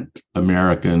current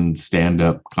American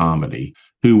stand-up comedy,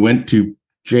 who went to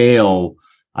jail.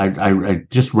 I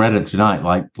just read it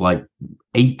tonight, like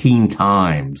 18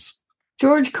 times.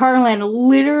 George Carlin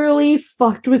literally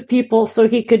fucked with people so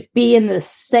he could be in the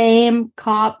same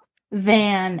cop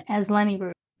van as Lenny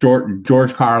Bruce.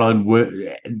 George Carlin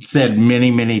said many,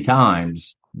 many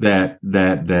times that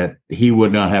he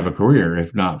would not have a career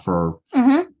if not for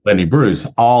Lenny Bruce.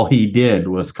 All he did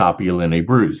was copy Lenny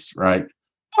Bruce, right?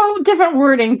 Oh, different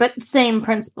wording, but same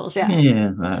principles, yeah.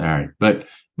 Yeah, all right.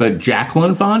 But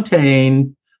Jacqueline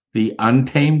Fontaine, the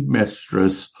Untamed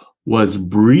Mistress, was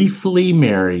briefly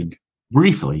married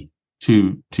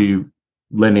to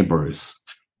Lenny Bruce.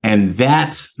 And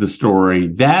that's the story.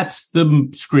 That's the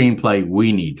screenplay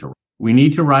we need to write. We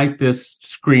need to write this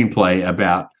screenplay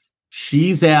about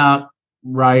she's out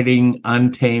writing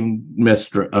Untamed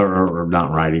Mistress, or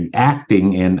not writing,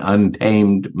 acting in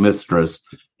Untamed Mistress.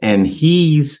 And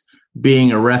he's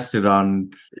being arrested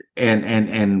on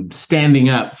and standing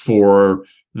up for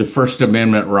the First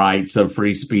Amendment rights of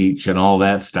free speech and all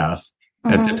that stuff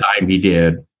at the time he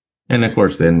did. And of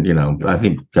course, then, I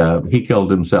think he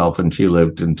killed himself and she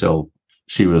lived until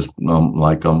she was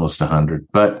like almost 100.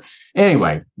 But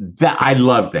anyway, I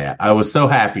loved that. I was so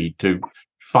happy to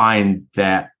find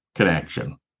that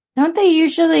connection. Don't they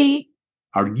usually?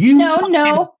 Are you?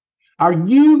 No. Are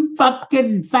you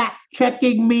fucking fact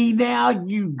checking me now? I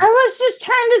was just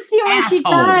trying to see when she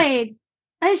died.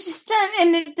 I was just trying,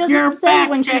 and it doesn't say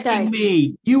when she died.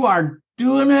 Me. You are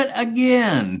doing it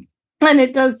again. And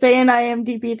it does say in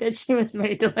IMDb that she was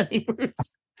married to Lenny Bruce.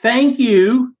 Thank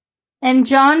you. And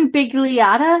John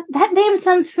Bigliotta? That name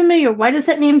sounds familiar. Why does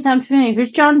that name sound familiar?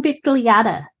 Who's John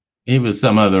Bigliotta? He was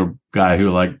some other guy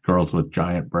who liked girls with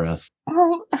giant breasts.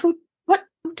 Oh, what?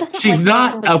 Who doesn't? She's like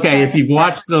not okay. If you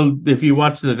watch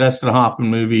the Dustin Hoffman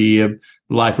movie,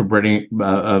 Life of Brenny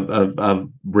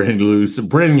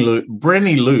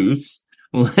Luce,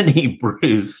 Lenny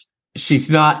Bruce. She's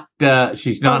not Honey.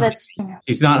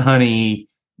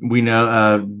 We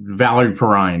know Valerie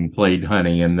Perrine played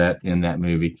Honey in that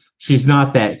movie. She's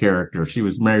not that character. She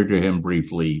was married to him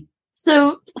briefly.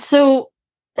 So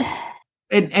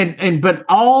but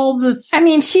all this. I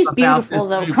mean, she's beautiful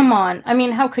though. Movie, come on. I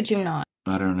mean, how could you not?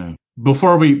 I don't know.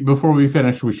 Before we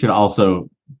finish, we should also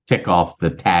tick off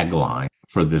the tagline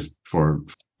for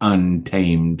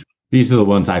Untamed. These are the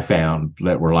ones I found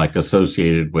that were like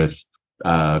associated with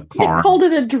cars. They called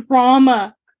it a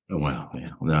drama. Well, yeah.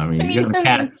 I mean, you got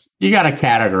Because- to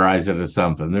categorize it as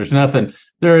something. There's nothing.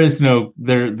 There is no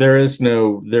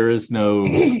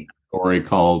story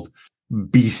called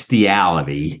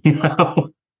bestiality. You know,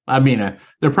 I mean,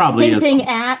 there probably hinting is.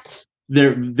 at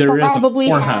There probably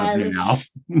is a Pornhub now. has.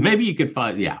 Maybe you could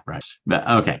find. Yeah, right. But,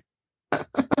 okay.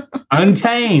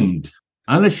 Untamed,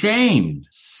 unashamed,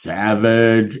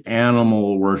 savage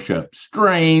animal worship,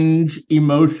 strange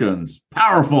emotions,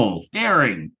 powerful,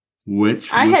 daring.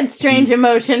 I had strange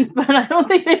emotions, but I don't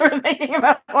think they were thinking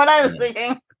about what I was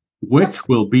thinking. Which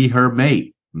will be her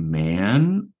mate?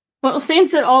 Man? Well,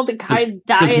 since that all the guys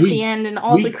die at the end and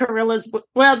all the gorillas...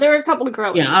 Well, there were a couple of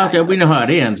gorillas. Yeah, okay, we know how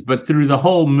it ends. But through the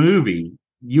whole movie,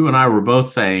 you and I were both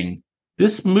saying,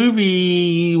 this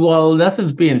movie, well,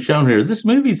 nothing's being shown here. This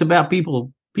movie's about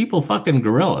people fucking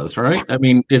gorillas, right? I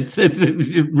mean, it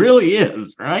really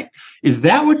is, right? Is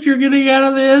that what you're getting out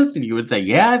of this? And you would say,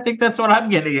 yeah, I think that's what I'm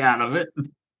getting out of it.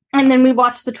 And then we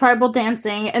watched the tribal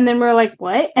dancing, and then we're like,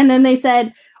 what? And then they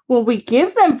said, well, we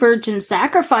give them virgin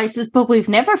sacrifices, but we've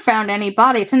never found any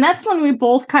bodies. And that's when we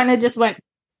both kind of just went,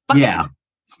 yeah.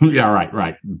 Yeah,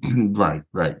 right.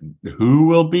 Who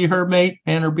will be her mate,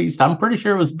 man or beast? I'm pretty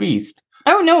sure it was beast.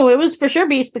 Oh, no, it was for sure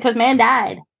beast because man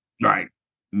died. Right.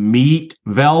 Meet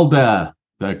Velda,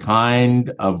 the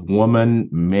kind of woman,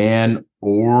 man,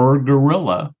 or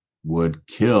gorilla would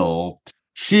kill.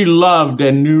 She loved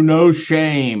and knew no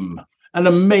shame. An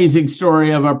amazing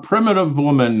story of a primitive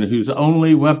woman whose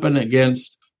only weapon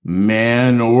against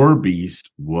man or beast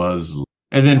was love.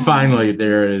 And then finally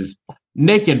there is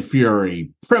Naked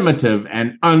Fury, primitive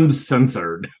and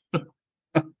uncensored.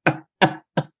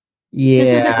 Yeah.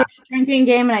 This is a great drinking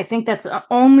game, and I think that's the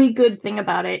only good thing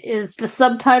about it is the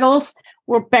subtitles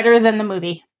were better than the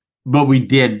movie. But we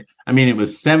did. I mean, it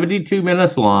was 72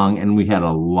 minutes long, and we had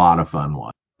a lot of fun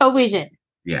watching. Oh, we did.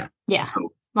 Yeah. Yeah.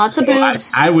 Lots of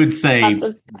boobs. I would say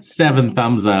 7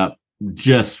 thumbs up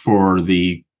just for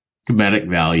the comedic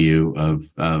value of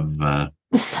the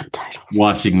subtitles.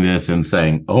 Watching this and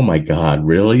saying, "Oh my God,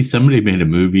 really? Somebody made a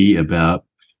movie about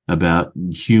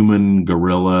human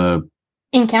gorilla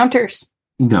encounters."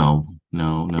 No.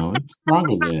 It's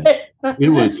stronger than that. It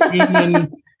was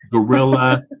human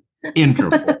gorilla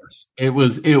intercourse. It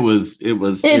was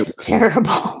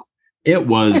terrible. It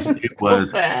was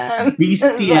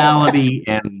bestiality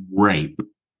and rape.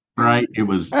 Right? It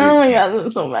was. Oh my God, it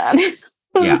was so bad.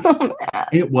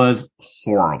 It was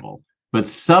horrible. But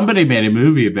somebody made a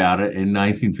movie about it in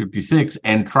 1956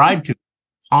 and tried to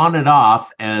pawn it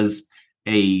off as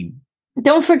a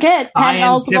don't forget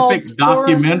scientific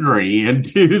documentary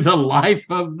into the life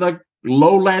of the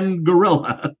lowland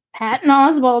gorilla. Patton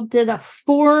Oswalt did a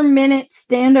 4-minute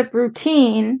stand-up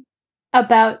routine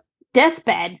about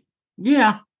deathbed.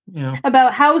 Yeah.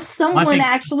 About how someone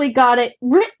actually got it,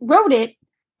 wrote it,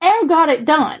 and got it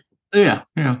done. Yeah.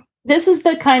 This is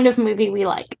the kind of movie we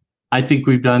like. I think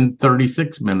we've done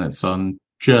 36 minutes on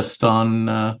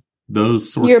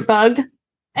those sorts Your bug.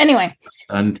 Anyway.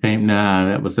 Untamed. Nah,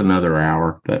 that was another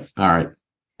hour. But all right.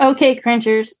 Okay,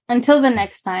 cringers. Until the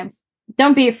next time.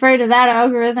 Don't be afraid of that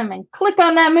algorithm and click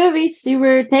on that movie, see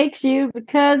where it takes you,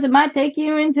 because it might take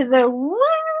you into the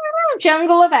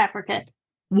jungle of Africa.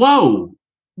 Whoa.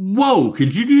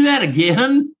 Could you do that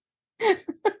again?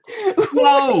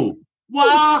 Whoa.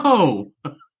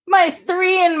 My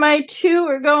 3 and my 2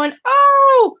 are going,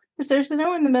 oh! Because there's a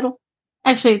no in the middle.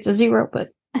 Actually, it's a 0, but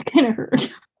I kind of heard.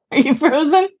 Are you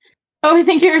frozen? Oh, I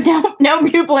think you're now. No,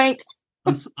 you blanked.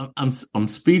 I'm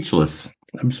speechless.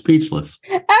 I'm speechless.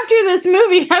 After this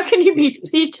movie, how can you be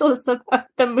speechless about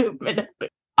the movement of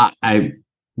it? I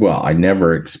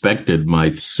never expected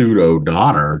my pseudo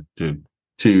daughter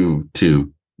to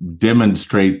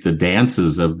demonstrate the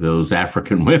dances of those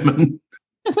African women.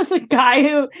 This is a guy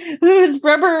whose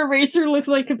rubber eraser looks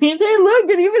like a penis. Hey, look,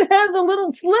 it even has a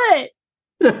little slit.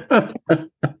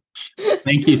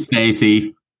 Thank you,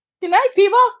 Stacy. Good night,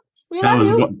 people.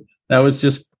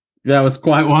 That was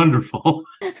quite wonderful.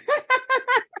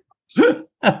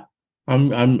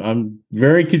 I'm having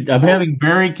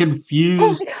very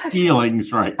confused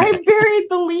feelings right now. I buried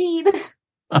the lead.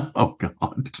 Oh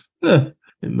God. Yeah.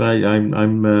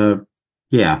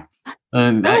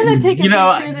 And I'm gonna take a picture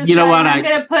of this guy.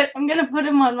 What? I'm gonna put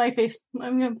him on my face.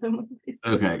 I'm gonna put him on my face.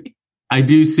 Okay. I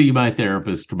do see my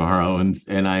therapist tomorrow,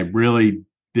 and I really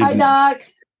didn't. Hi, Doc.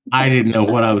 I didn't know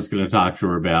what I was going to talk to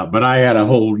her about, but I had a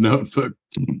whole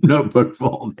notebook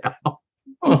full now.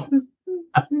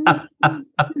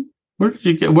 Where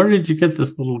did you get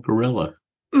this little gorilla?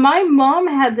 My mom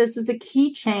had this as a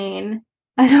keychain.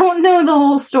 I don't know the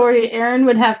whole story. Aaron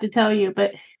would have to tell you,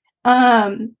 but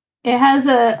it has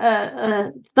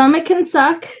a thumb it can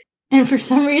suck, And for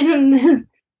some reason,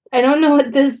 I don't know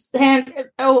what this hand.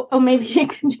 Oh, maybe you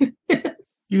can do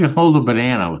this. You can hold a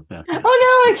banana with that. Oh,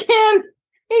 no, I can't.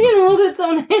 It can hold its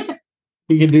own hand.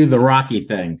 You can do the Rocky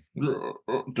thing. All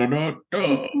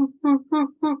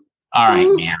right,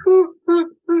 man.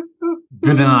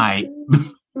 Good night.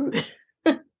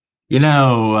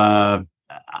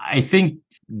 I think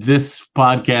this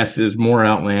podcast is more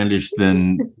outlandish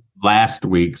than last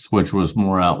week's, which was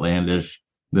more outlandish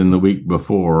than the week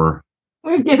before.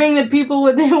 We're giving the people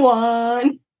what they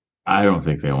want. I don't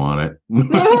think they want it. They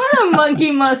want a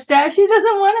monkey mustache. Who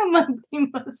doesn't want a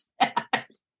monkey mustache?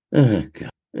 Oh, God.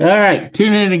 All right.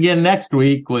 Tune in again next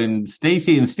week when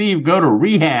Stacy and Steve go to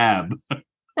rehab.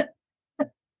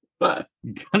 Good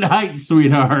night,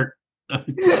 sweetheart. I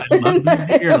love you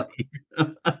dearly.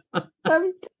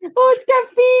 It's got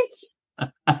feet.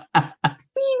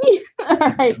 All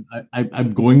right.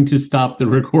 I'm going to stop the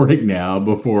recording now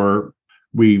before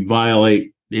we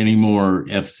violate any more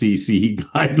FCC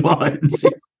guidelines.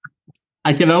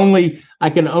 I can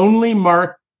only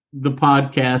mark the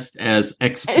podcast as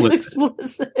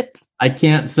explicit. I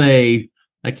can't say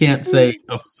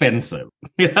offensive.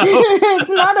 It's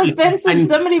not offensive.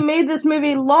 Somebody made this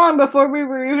movie long before we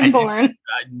were even born.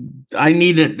 I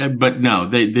need it, but no,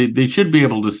 they should be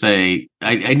able to say,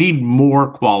 I need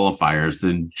more qualifiers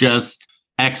than just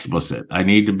explicit. I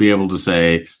need to be able to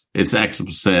say it's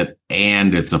explicit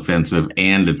and it's offensive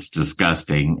and it's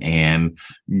disgusting, and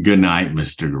good night,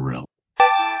 Mr. Gorilla.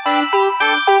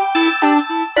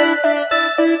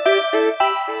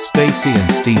 Stacy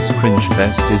and Steve's Cringe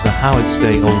Fest is a Howard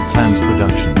Stay Old Clams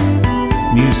production.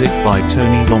 Music by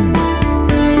Tony Longworth.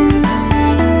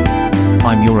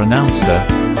 I'm your announcer,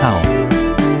 Hal.